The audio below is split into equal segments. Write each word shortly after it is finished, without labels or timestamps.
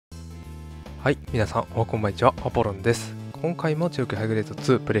はい、皆さん、こんばんちは、アポロンです。今回もチョロQハイグレード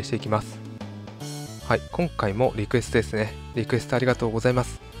2プレイしていきます。はい、今回もリクエストですね。リクエストありがとうございま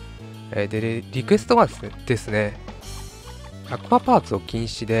す。で、リクエストがですね、悪魔パーツを禁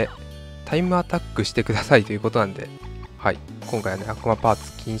止でタイムアタックしてくださいということなんで、はい、今回はね、悪魔パー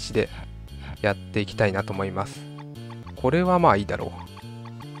ツ禁止でやっていきたいなと思います。これはまあいいだろ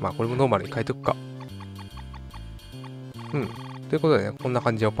う。まあこれもノーマルに変えとくか。ということでね、こんな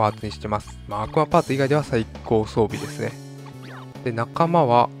感じのパーツにしてます。まあ、悪魔パーツ以外では最高装備ですね。で、仲間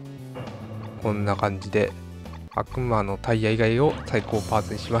は、こんな感じで、悪魔のタイヤ以外を最高パー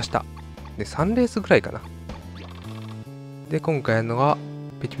ツにしました。で、3レースぐらいかな。で、今回やるのが、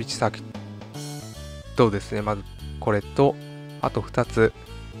ピチピチサーキットですね。まず、これと、あと2つ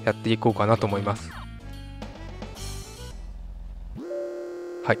やっていこうかなと思います。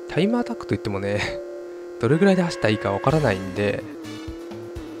はい、タイムアタックといってもね、どれぐらいで走ったらいいかわからないんで、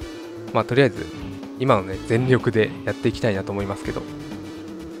まあとりあえず今のね全力でやっていきたいなと思いますけど、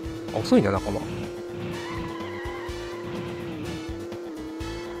遅いな仲間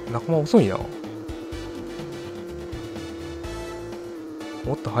遅いな。も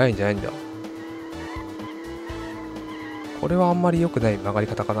っと速いんじゃないんだ。これはあんまり良くない曲がり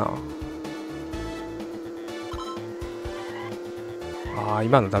方かな。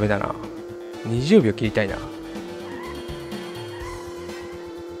今のダメだな。20秒切りたいな。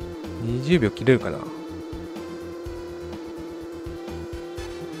20秒切れるかな。ち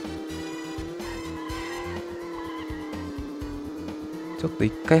ょっと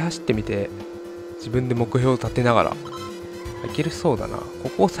一回走ってみて自分で目標を立てながらいけるそうだな。こ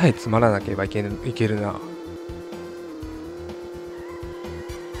こさえつまらなければいけるな。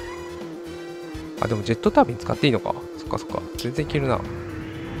でもジェットタービン使っていいのか。そっか全然いけるな。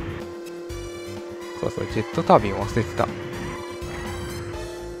そうジェットタービンを忘れてた。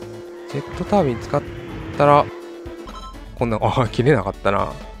ジェットタービン使ったらこんな切れなかった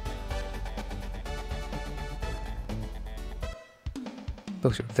な。ど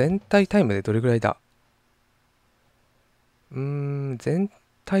うしよう。全体タイムでどれぐらいだ。全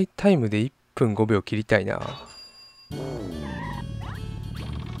体タイムで1分5秒切りたいな。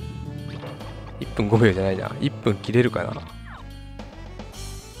1分5秒じゃないな。1分切れるかな。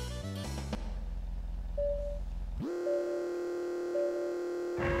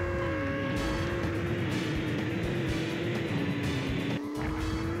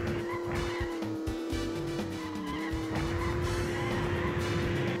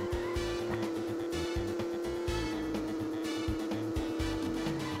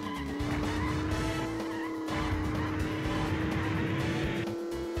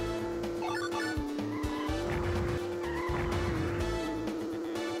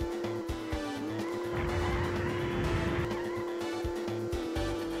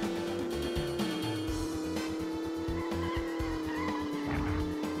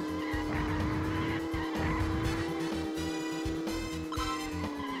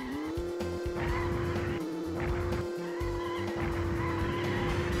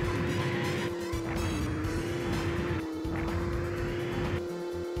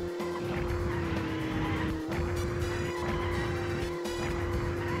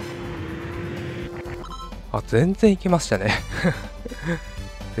全然いけましたね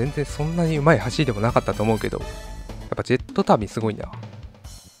全然そんなにうまい走りでもなかったと思うけど、やっぱジェットタービンすごいな。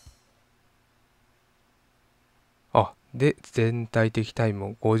で全体的タイム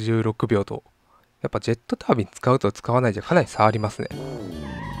も56秒と、やっぱジェットタービン使うと使わないじゃかなり差ありますね。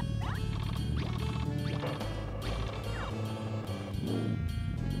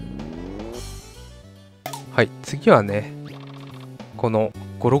はい、次はね、この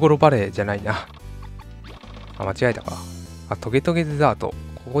ゴロゴロバレーじゃないな。間違えたか。トゲトゲデザート。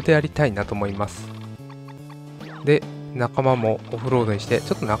ここでやりたいなと思います。で、仲間もオフロードにして、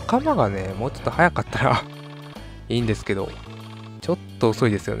ちょっと仲間がね、もうちょっと早かったらいいんですけど、ちょっと遅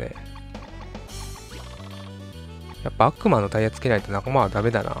いですよね。やっぱ悪魔のタイヤつけないと仲間はダメ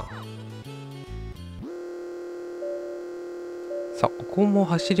だな。さあ、ここも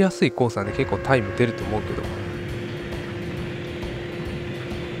走りやすいコースなんで結構タイム出ると思うけど。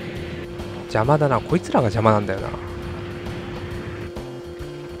邪魔だな。こいつらが邪魔なんだよな。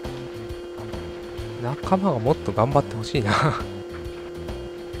仲間がもっと頑張ってほしいな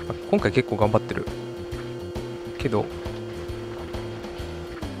今回結構頑張ってるけど、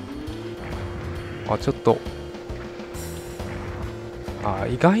ちょっと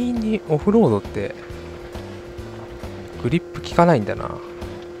意外にオフロードってグリップ効かないんだな。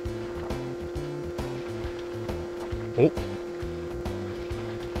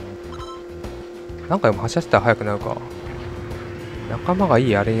何回も走らせたら速くなるか。仲間がい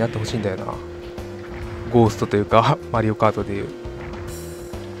いあれになってほしいんだよな。ゴーストというかマリオカートでいう。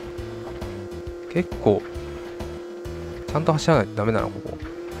結構ちゃんと走らないとダメなの、ここ。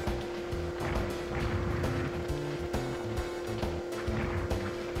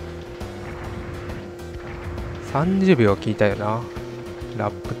30秒は聞いたよな、ラ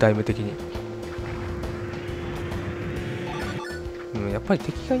ップタイム的に。やっぱり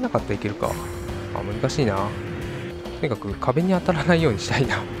敵がいなかったらいけるか。難しいな。とにかく壁に当たらないようにしたい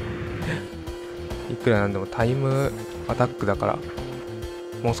な。いくらなんでもタイムアタックだから、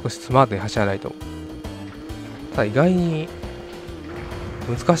もう少しスマートに走らないと。ただ意外に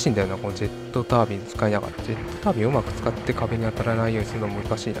難しいんだよな、このジェットタービン使いながら。ジェットタービンをうまく使って壁に当たらないようにするのも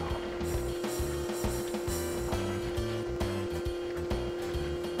難しいな。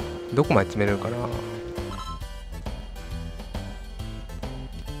どこまで詰めれるかな。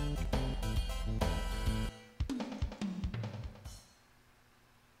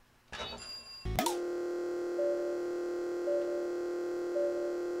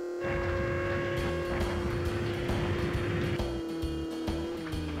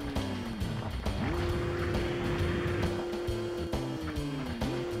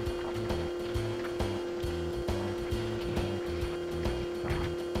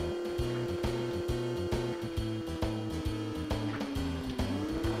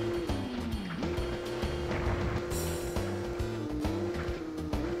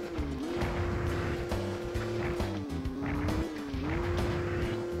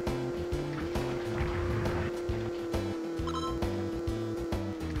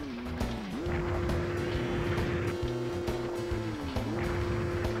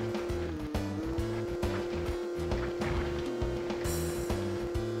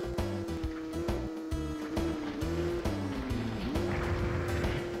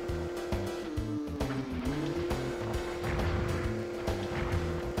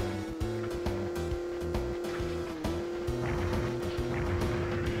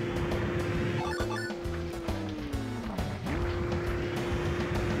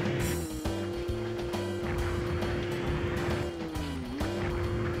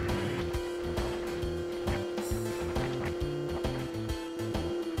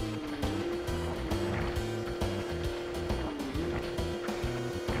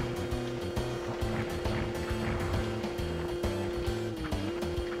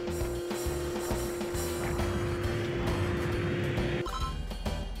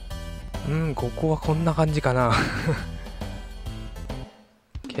ここはこんな感じかな。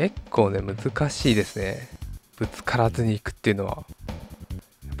結構ね、難しいですね。ぶつからずに行くっていうのは。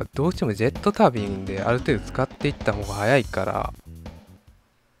やっぱどうしてもジェットタービンである程度使っていった方が早いから、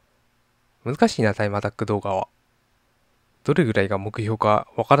難しいな、タイムアタック動画は。どれぐらいが目標か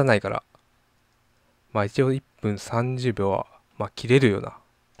わからないから。一応1分30秒は、切れるよな。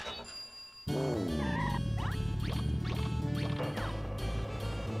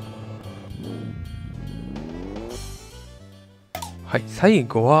はい、最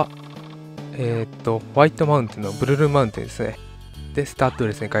後は、ホワイトマウンテンのブルルーマウンテンですね。で、スタッド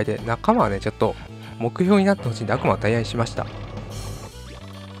レスに変えて、仲間はね、ちょっと目標になってほしいんで、悪魔を大案にしました。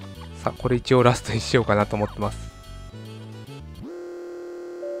さあ、これ一応ラストにしようかなと思ってます。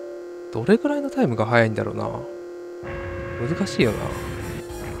どれぐらいのタイムが速いんだろうな。難しいよな。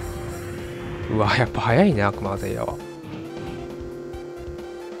うわ、やっぱ速いね、悪魔ゼイヤは。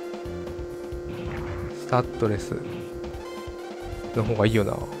スタッドレスの方がいいよ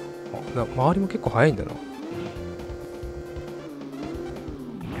な。周りも結構速いんだな。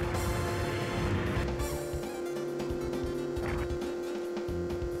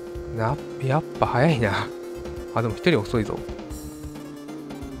やっぱ速いな。でも一人遅いぞ。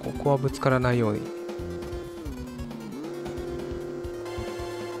ここはぶつからないように。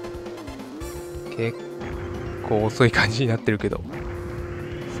結構遅い感じになってるけど。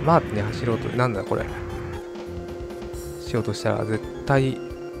スマートに走ろうと、なんだこれ。しようとしたら絶対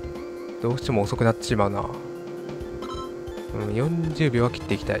どうしても遅くなってしまうな。40秒は切っ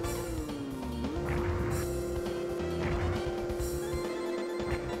ていきたい。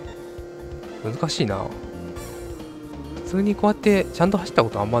難しいな。普通にこうやってちゃんと走ったこ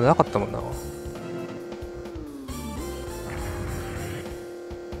とあんまなかったもんな。や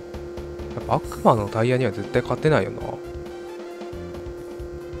っぱ悪魔のタイヤには絶対勝てないよな。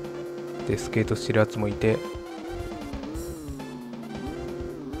でスケートしてるやつもいて、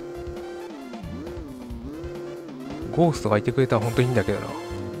ゴーストがいてくれたら本当にいいんだけどな。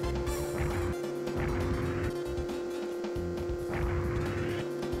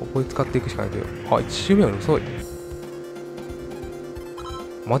ここで使っていくしかないけど、1周目より遅い。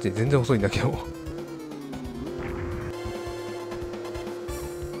マジで全然遅いんだけど。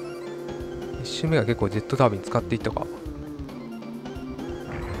周目は結構ジェットタービン使っていったか。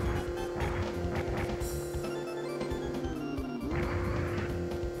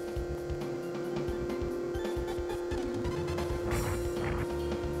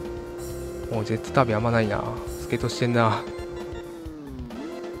もうジェットタービンあんまないな。スケートしてんな。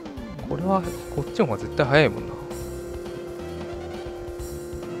これはこっちの方が絶対速いもんな。こ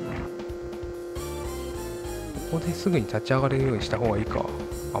こですぐに立ち上がれるようにした方がいいか。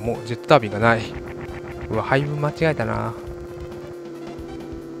あ、もうジェットタービンがない。うわ、配分間違えたな。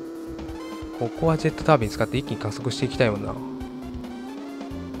ここはジェットタービン使って一気に加速していきたいもんな。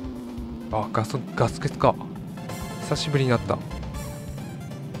あ、ガス欠か。久しぶりになった。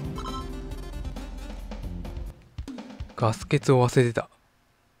ガス欠を忘れてた。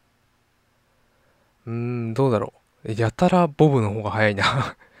どうだろう。やたらボブの方が早い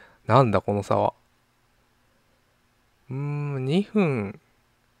な。なんだこの差は。2分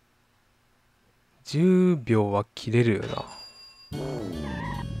10秒は切れるよな。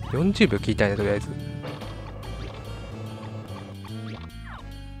40秒切りたいな、とりあえず。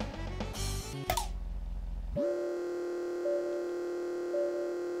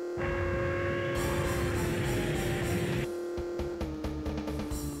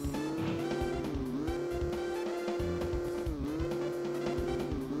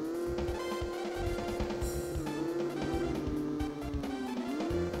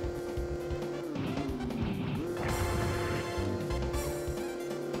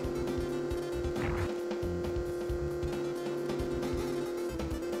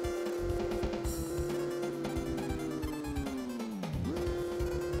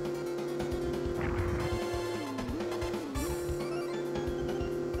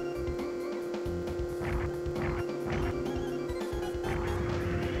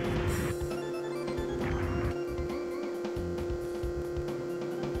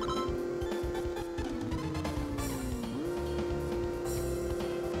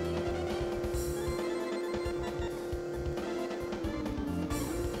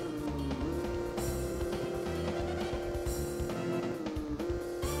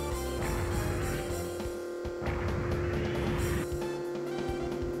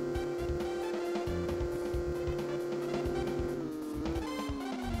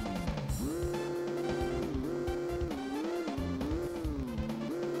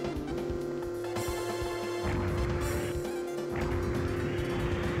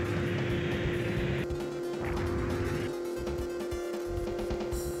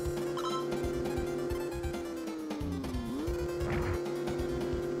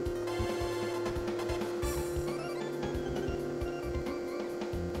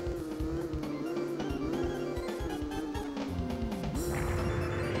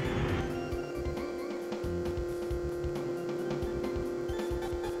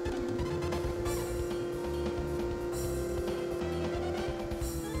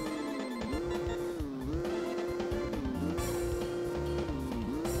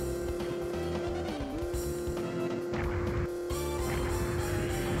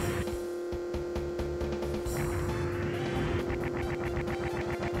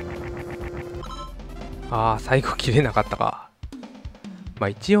ああ、最後切れなかったか。まあ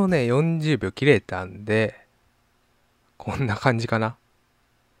一応ね、40秒切れたんで、こんな感じかな。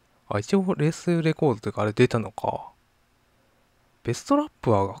あ、一応レースレコードというかあれ出たのか。ベストラッ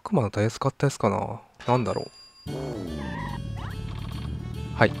プは悪魔のタイヤ使ったやつかな。なんだろう。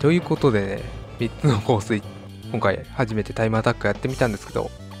はい、ということでね、3つのコース、今回初めてタイムアタックやってみたんですけ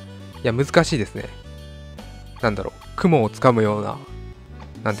ど、いや、難しいですね。なんだろう、雲をつかむような、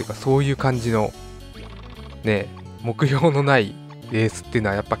なんていうかそういう感じの、ね、目標のないレースっていうの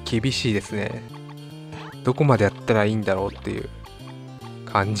はやっぱ厳しいですね。どこまでやったらいいんだろうっていう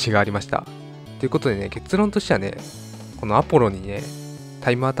感じがありました。ということでね、結論としてはね、このアポロにね、タ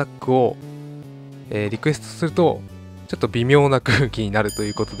イムアタックを、リクエストすると、ちょっと微妙な空気になると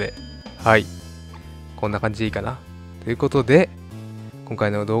いうことで、はい。こんな感じでいいかな。ということで、今回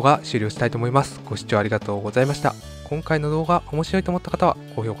の動画終了したいと思います。ご視聴ありがとうございました。今回の動画面白いと思った方は、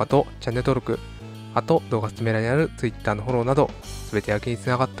高評価とチャンネル登録、あと動画説明欄にある Twitter のフォローなど、すべて役につ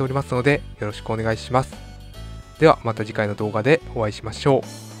ながっておりますので、よろしくお願いします。ではまた次回の動画でお会いしましょう。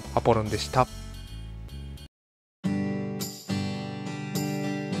アポロンでした。